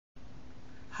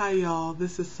Hi y'all,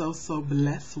 this is So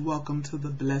Blessed. Welcome to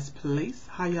the Blessed Place.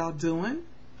 How y'all doing?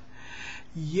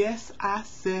 Yes, I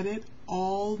said it.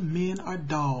 All men are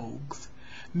dogs.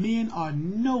 Men are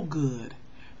no good.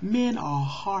 Men are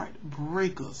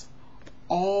heartbreakers.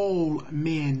 All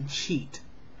men cheat.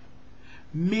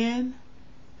 Men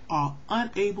are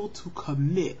unable to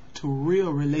commit to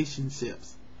real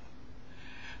relationships.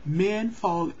 Men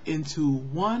fall into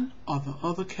one or the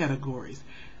other categories.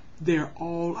 They're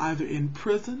all either in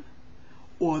prison,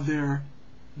 or they're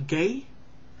gay,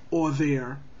 or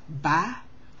they're bi,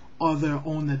 or they're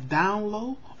on the down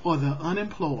low, or they're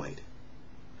unemployed.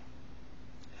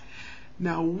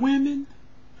 Now, women,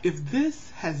 if this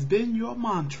has been your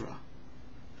mantra,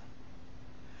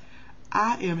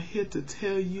 I am here to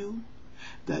tell you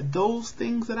that those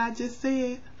things that I just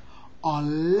said are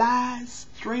lies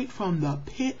straight from the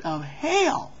pit of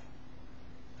hell.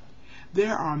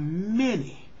 There are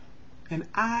many, and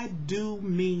I do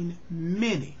mean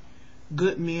many,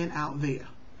 good men out there.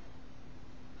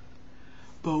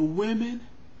 But women,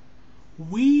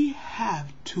 we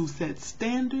have to set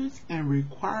standards and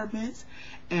requirements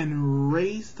and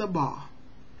raise the bar.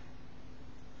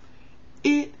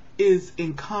 It is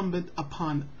incumbent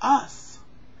upon us,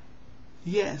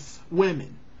 yes,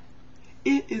 women,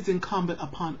 it is incumbent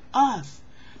upon us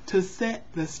to set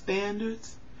the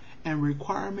standards and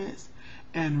requirements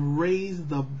and raise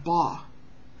the bar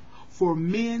for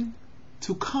men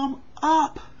to come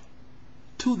up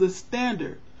to the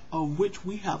standard of which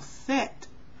we have set.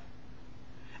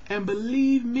 And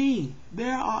believe me,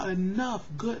 there are enough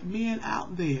good men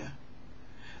out there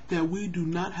that we do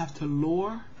not have to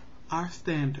lower our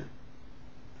standard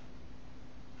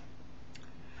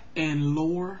and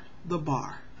lower the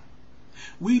bar.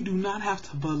 We do not have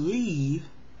to believe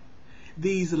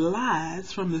these lies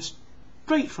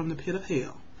straight from the pit of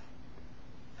hell.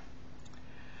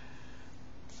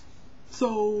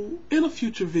 So in a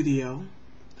future video,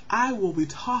 I will be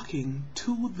talking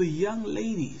to the young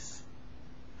ladies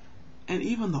and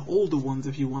even the older ones,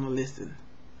 if you want to listen,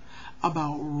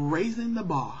 about raising the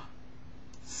bar,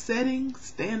 setting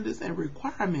standards and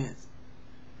requirements.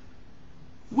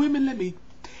 Women, let me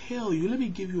tell you, let me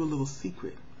give you a little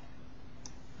secret.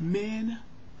 Men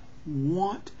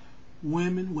want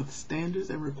women with standards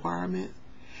and requirements,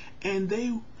 and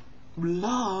they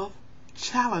love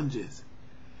challenges,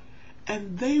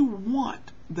 and they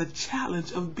want the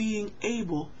challenge of being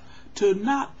able to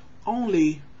not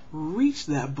only reach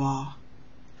that bar,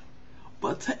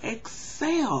 but to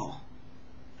excel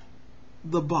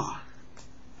the bar.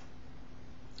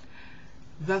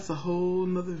 That's a whole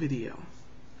nother video,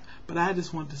 but I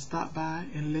just want to stop by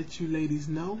and let you ladies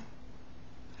know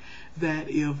that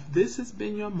if this has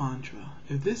been your mantra,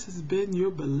 if this has been your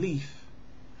belief,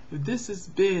 if this has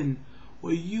been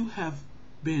what you have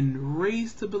been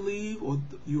raised to believe, or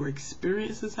your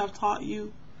experiences have taught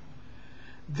you,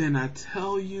 then I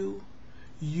tell you,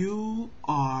 you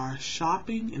are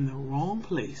shopping in the wrong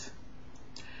place.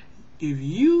 If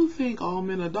you think all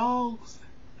men are dogs,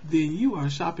 then you are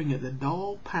shopping at the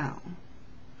dog pound.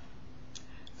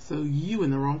 So you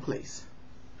in the wrong place.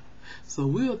 So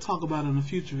we'll talk about in a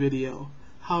future video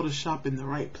how to shop in the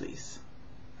right place.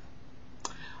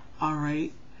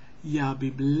 Alright, y'all be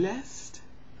blessed.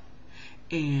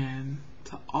 And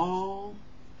to all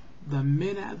the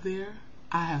men out there,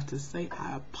 I have to say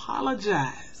I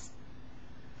apologize.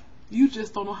 You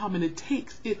just don't know how many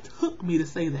takes it took me to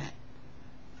say that.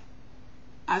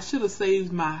 I should have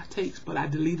saved my takes, but I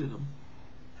deleted them.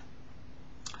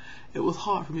 It was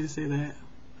hard for me to say that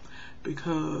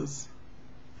because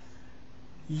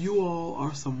you all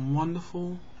are some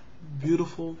wonderful,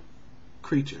 beautiful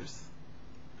creatures.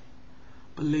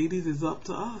 But ladies, it's up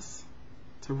to us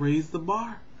to raise the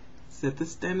bar, set the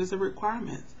standards and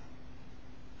requirements,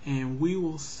 and we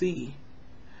will see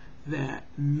that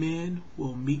men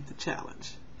will meet the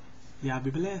challenge. Y'all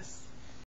be blessed.